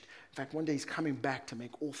finished. In fact, one day he's coming back to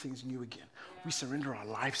make all things new again. We surrender our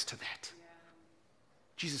lives to that.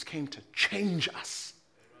 Jesus came to change us,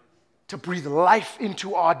 to breathe life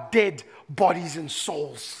into our dead bodies and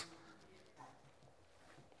souls.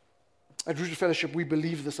 At Rooted Fellowship, we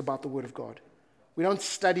believe this about the Word of God. We don't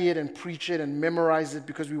study it and preach it and memorize it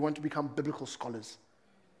because we want to become biblical scholars.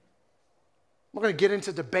 I'm not going to get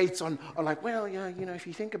into debates on like, well, if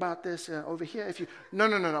you think about this over here, No.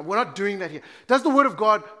 We're not doing that here. Does the Word of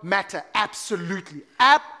God matter? Absolutely.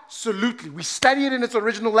 Absolutely. We study it in its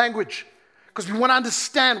original language because we want to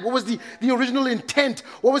understand what was the original intent,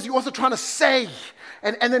 what was the author trying to say.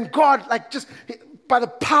 And then God, just by the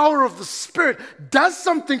power of the Spirit, does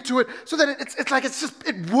something to it so that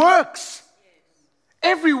it works.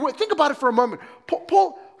 Every word. Think about it for a moment.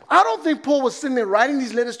 I don't think Paul was sitting there writing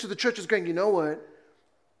these letters to the churches going, you know what?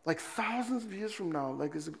 Thousands of years from now,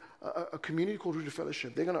 there's a community called Rooted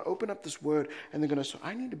Fellowship. They're going to open up this word and they're going to say,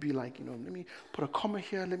 I need to be let me put a comma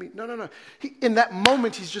here. No. In that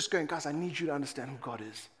moment, he's just going, guys, I need you to understand who God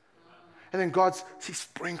is. And then he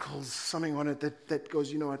sprinkles something on it that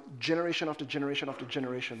goes, generation after generation after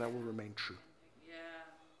generation, that will remain true.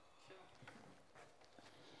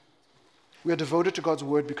 We are devoted to God's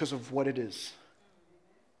word because of what it is.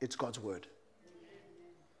 It's God's word.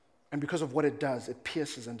 And because of what it does, it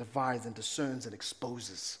pierces and divides and discerns and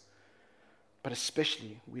exposes. But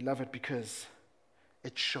especially, we love it because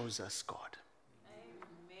it shows us God.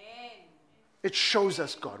 Amen. It shows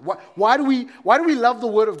us God. Why do we love the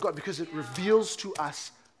word of God? Because it reveals to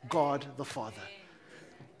us God the Father.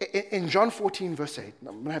 In John 14, verse 8,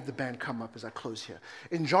 I'm going to have the band come up as I close here.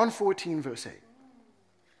 In John 14, verse 8,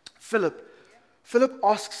 Philip Philip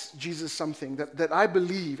asks Jesus something that I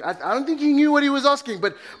believe. I don't think he knew what he was asking,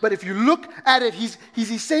 but if you look at it, he's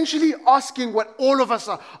essentially asking what all of us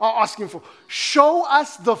are asking for. Show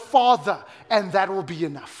us the Father, and that will be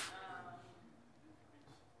enough.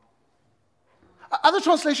 Other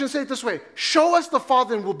translations say it this way: show us the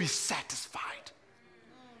Father and we'll be satisfied.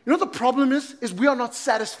 You know what the problem is we are not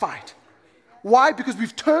satisfied. Why? Because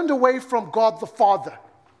we've turned away from God the Father.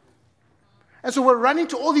 And so we're running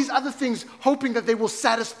to all these other things, hoping that they will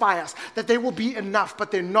satisfy us, that they will be enough,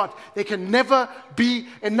 but they're not. They can never be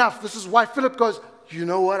enough. This is why Philip goes, you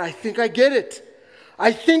know what? I think I get it.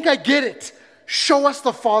 I think I get it. Show us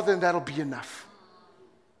the Father and that'll be enough.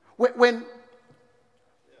 When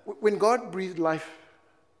God breathed life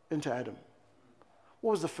into Adam,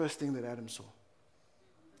 what was the first thing that Adam saw?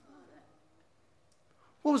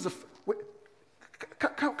 What was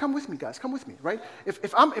come with me, guys. Come with me, right?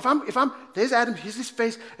 If I'm, there's Adam, here's his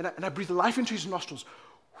face, and I breathe life into his nostrils.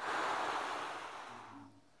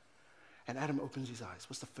 And Adam opens his eyes.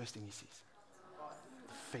 What's the first thing he sees?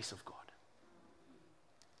 The face of God.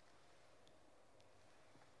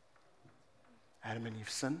 Adam and Eve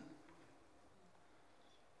sin.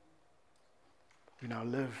 We now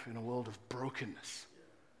live in a world of brokenness.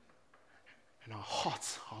 And our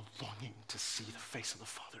hearts are longing to see the face of the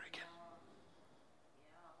Father again.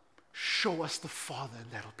 Show us the Father and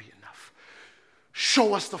that'll be enough.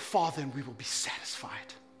 Show us the Father and we will be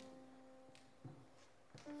satisfied.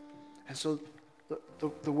 And so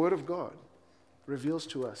the Word of God reveals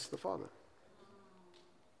to us the Father.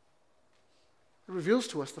 It reveals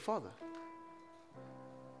to us the Father.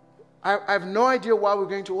 I have no idea why we're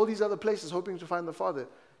going to all these other places hoping to find the Father.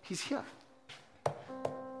 He's here.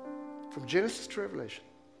 From Genesis to Revelation.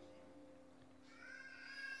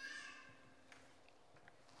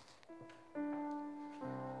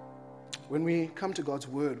 When we come to God's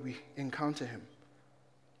Word, we encounter Him.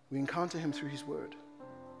 We encounter Him through His Word.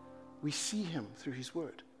 We see Him through His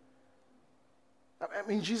Word. I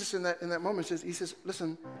mean, Jesus in that moment says, He says,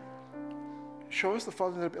 listen, show us the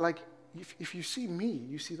Father. Like, if you see me,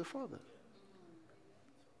 you see the Father.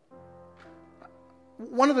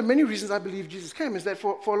 One of the many reasons I believe Jesus came is that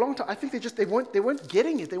for a long time, I think they weren't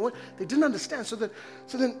getting it. They didn't understand. So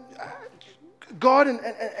then God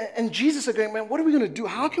and Jesus are going, man, what are we going to do?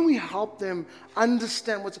 How can we help them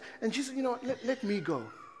understand what's... And Jesus, you know what, let me go.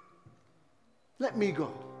 Let me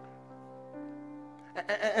go.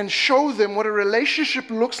 And show them what a relationship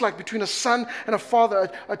looks like between a son and a father,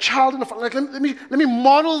 a child and a father. Like, let me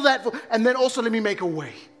model that, and then also let me make a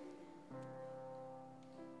way.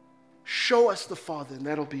 Show us the Father, and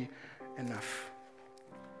that'll be enough.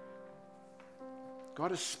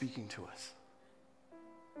 God is speaking to us.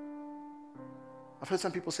 I've heard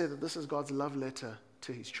some people say that this is God's love letter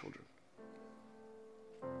to His children.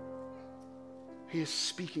 He is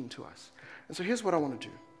speaking to us. And so here's what I want to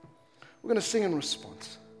do. We're going to sing in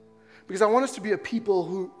response. Because I want us to be a people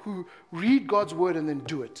who read God's Word and then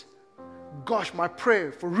do it. Gosh, my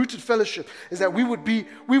prayer for Rooted Fellowship is that we would be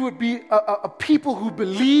a people who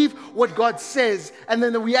believe what God says and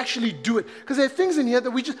then that we actually do it. Because there are things in here that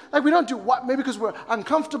we just, like, we don't do. What? Maybe because we're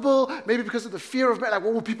uncomfortable, maybe because of the fear of, like,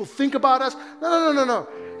 what will people think about us? No.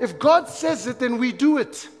 If God says it, then we do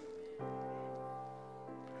it.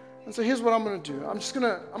 And so here's what I'm going to do. I'm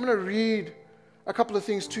going to read a couple of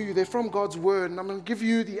things to you. They're from God's Word, and I'm going to give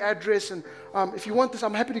you the address, and if you want this,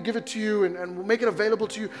 I'm happy to give it to you, and we'll make it available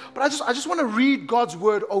to you. But I just want to read God's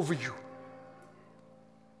Word over you.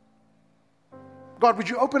 God, would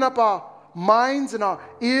you open up our minds and our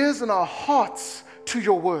ears and our hearts to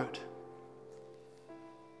your Word?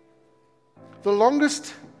 The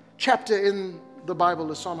longest chapter in the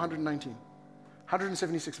Bible is Psalm 119,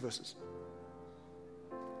 176 verses.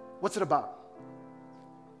 What's it about?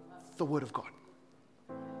 The Word of God.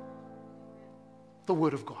 The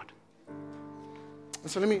Word of God. And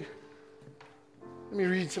so let me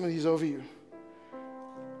read some of these over you.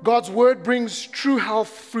 God's Word brings true health,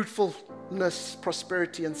 fruitfulness,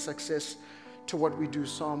 prosperity, and success to what we do.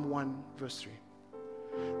 Psalm 1, verse 3.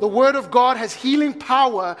 The Word of God has healing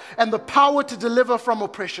power and the power to deliver from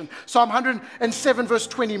oppression. Psalm 107, verse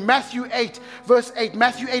 20. Matthew 8, verse 8.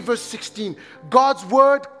 Matthew 8, verse 16. God's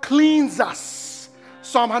Word cleans us.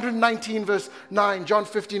 Psalm 119, verse 9, John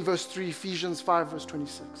 15, verse 3, Ephesians 5, verse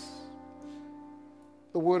 26.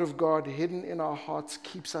 The Word of God hidden in our hearts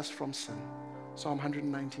keeps us from sin. Psalm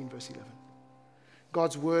 119, verse 11.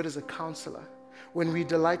 God's Word is a counselor. When we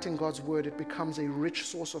delight in God's Word, it becomes a rich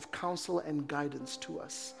source of counsel and guidance to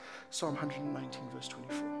us. Psalm 119, verse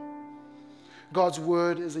 24. God's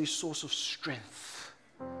Word is a source of strength.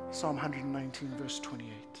 Psalm 119, verse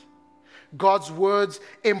 28. God's words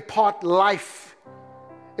impart life.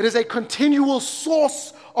 It is a continual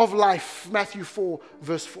source of life. Matthew 4,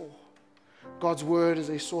 verse 4. God's word is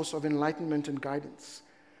a source of enlightenment and guidance.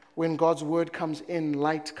 When God's word comes in,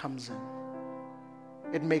 light comes in.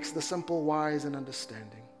 It makes the simple wise and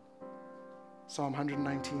understanding. Psalm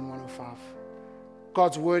 119, 105.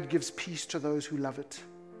 God's word gives peace to those who love it.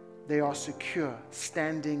 They are secure,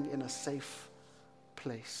 standing in a safe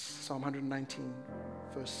place. Psalm 119,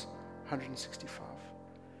 verse 165.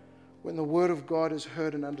 When the word of God is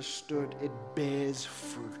heard and understood, it bears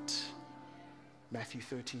fruit. Matthew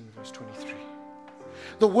 13, verse 23.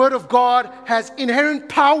 The word of God has inherent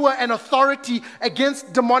power and authority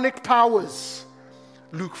against demonic powers.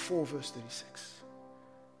 Luke 4, verse 36.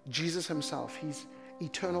 Jesus himself, his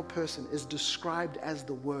eternal person, is described as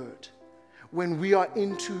the Word. When we are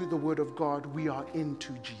into the Word of God, we are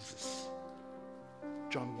into Jesus.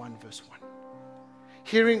 John 1, verse 1.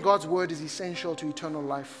 Hearing God's word is essential to eternal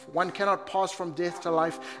life. One cannot pass from death to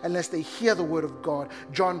life unless they hear the word of God.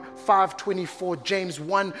 John 5:24, James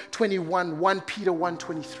 1:21, 1 Peter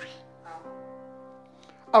 1:23.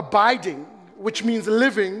 Abiding, which means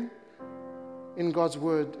living in God's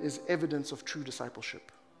word, is evidence of true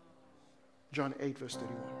discipleship. John 8, verse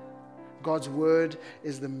 31. God's word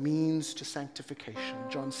is the means to sanctification.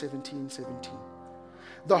 John 17:17.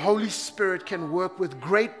 The Holy Spirit can work with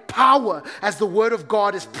great power as the word of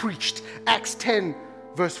God is preached. Acts 10,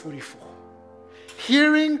 verse 44.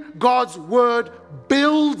 Hearing God's word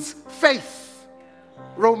builds faith.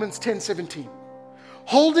 Romans 10:17.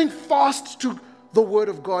 Holding fast to the word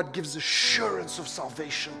of God gives assurance of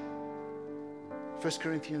salvation. 1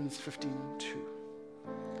 Corinthians 15:2.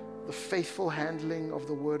 The faithful handling of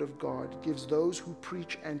the word of God gives those who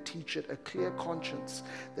preach and teach it a clear conscience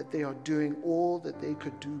that they are doing all that they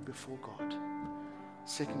could do before God.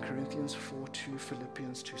 2 Corinthians 4:2,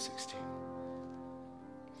 Philippians 2:16.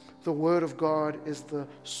 The word of God is the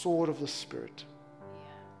sword of the Spirit.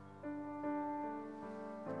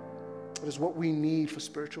 It is what we need for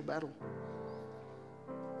spiritual battle.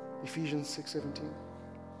 Ephesians 6:17.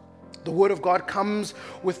 The word of God comes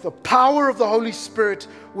with the power of the Holy Spirit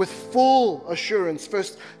with full assurance.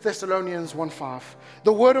 1 Thessalonians 1:5.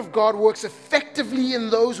 The word of God works effectively in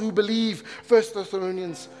those who believe. 1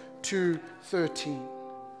 Thessalonians 2:13.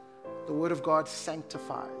 The word of God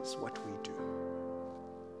sanctifies what we do.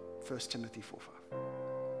 1 Timothy 4:5.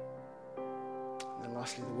 And then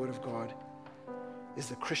lastly, the word of God is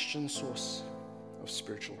the Christian source of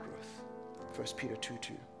spiritual growth. 1 Peter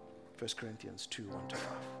 2:2. 1 Corinthians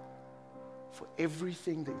 2:1-5. For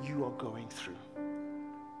everything that you are going through,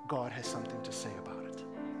 God has something to say about it.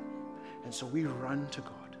 And so we run to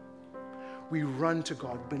God. We run to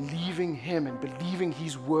God, believing Him and believing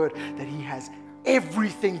His word that He has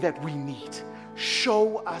everything that we need.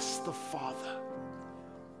 Show us the Father,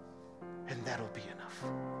 and that'll be enough.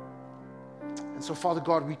 And so, Father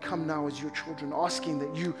God, we come now as your children, asking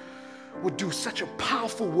that you would do such a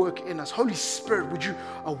powerful work in us. Holy Spirit, would you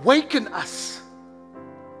awaken us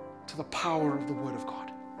to the power of the word of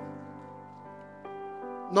God.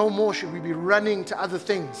 No more should we be running to other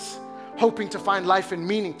things, hoping to find life and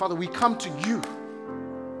meaning. Father, we come to you.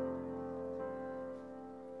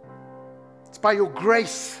 It's by your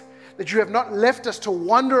grace that you have not left us to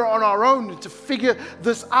wander on our own and to figure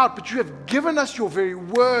this out, but you have given us your very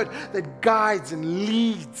word that guides and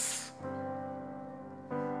leads.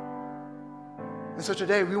 And so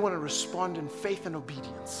today we want to respond in faith and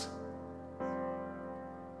obedience.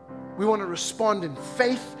 We want to respond in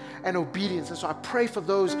faith and obedience. And so I pray for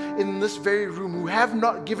those in this very room who have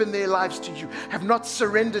not given their lives to you, have not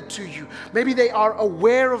surrendered to you. Maybe they are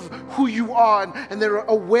aware of who you are and they're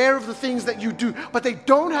aware of the things that you do, but they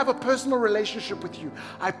don't have a personal relationship with you.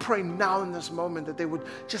 I pray now in this moment that they would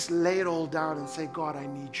just lay it all down and say, God, I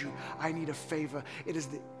need you. I need a favor. It is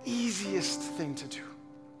the easiest thing to do.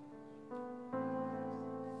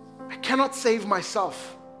 I cannot save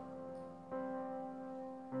myself.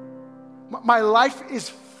 My life is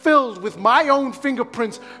filled with my own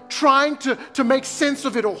fingerprints, trying to make sense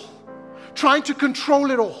of it all, trying to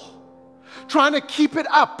control it all, trying to keep it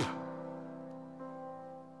up.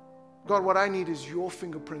 God, what I need is your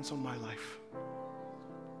fingerprints on my life.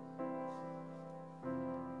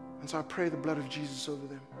 And so I pray the blood of Jesus over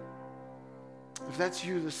them. If that's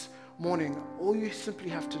you this morning, all you simply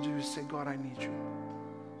have to do is say, God, I need you.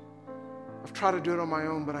 I've tried to do it on my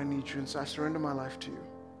own, but I need you, and so I surrender my life to you.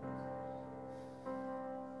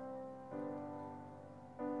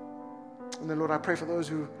 And then, Lord, I pray for those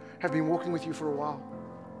who have been walking with you for a while.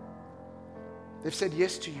 They've said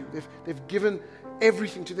yes to you. They've given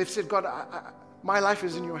everything to you. They've said, God, My life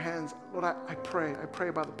is in your hands. Lord, I pray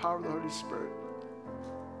by the power of the Holy Spirit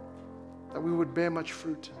that we would bear much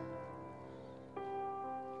fruit,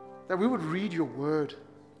 that we would read your word.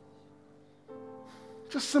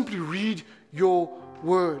 Just simply read your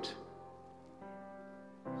word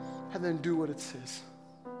and then do what it says.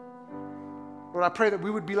 Lord, I pray that we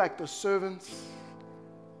would be like the servants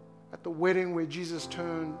at the wedding where Jesus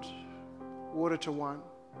turned water to wine,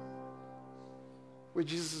 where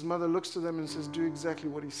Jesus' mother looks to them and says, do exactly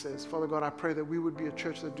what he says. Father God, I pray that we would be a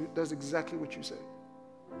church that does exactly what you say.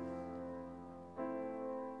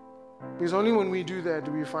 Because only when we do that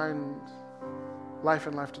do we find life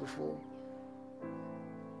and life to the full.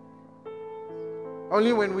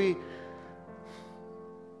 Only when we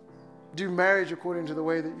do marriage according to the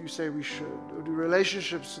way that you say we should, or do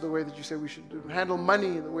relationships the way that you say we should, do handle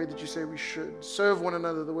money the way that you say we should, serve one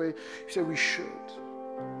another the way you say we should,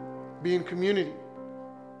 be in community.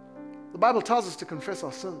 The Bible tells us to confess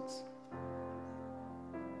our sins.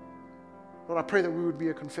 Lord, I pray that we would be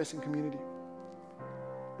a confessing community.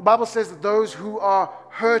 The Bible says that those who are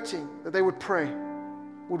hurting, that they would pray.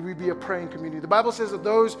 Would we be a praying community? The Bible says that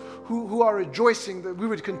those who are rejoicing, that we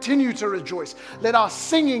would continue to rejoice. Let our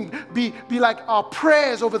singing be like our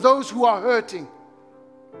prayers over those who are hurting.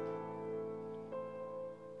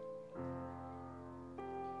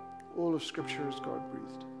 All of Scripture is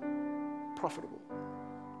God-breathed, profitable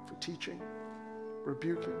for teaching,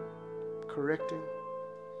 rebuking, correcting,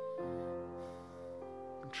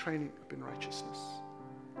 and training up in righteousness,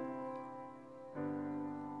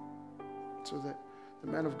 so that the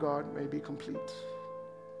man of God may be complete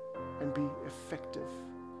and be effective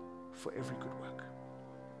for every good work.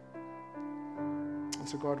 And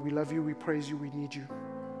so, God, we love you, we praise you, we need you.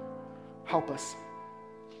 Help us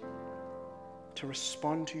to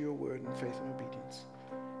respond to your word in faith and obedience.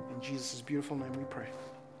 In Jesus' beautiful name we pray.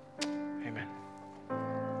 Amen.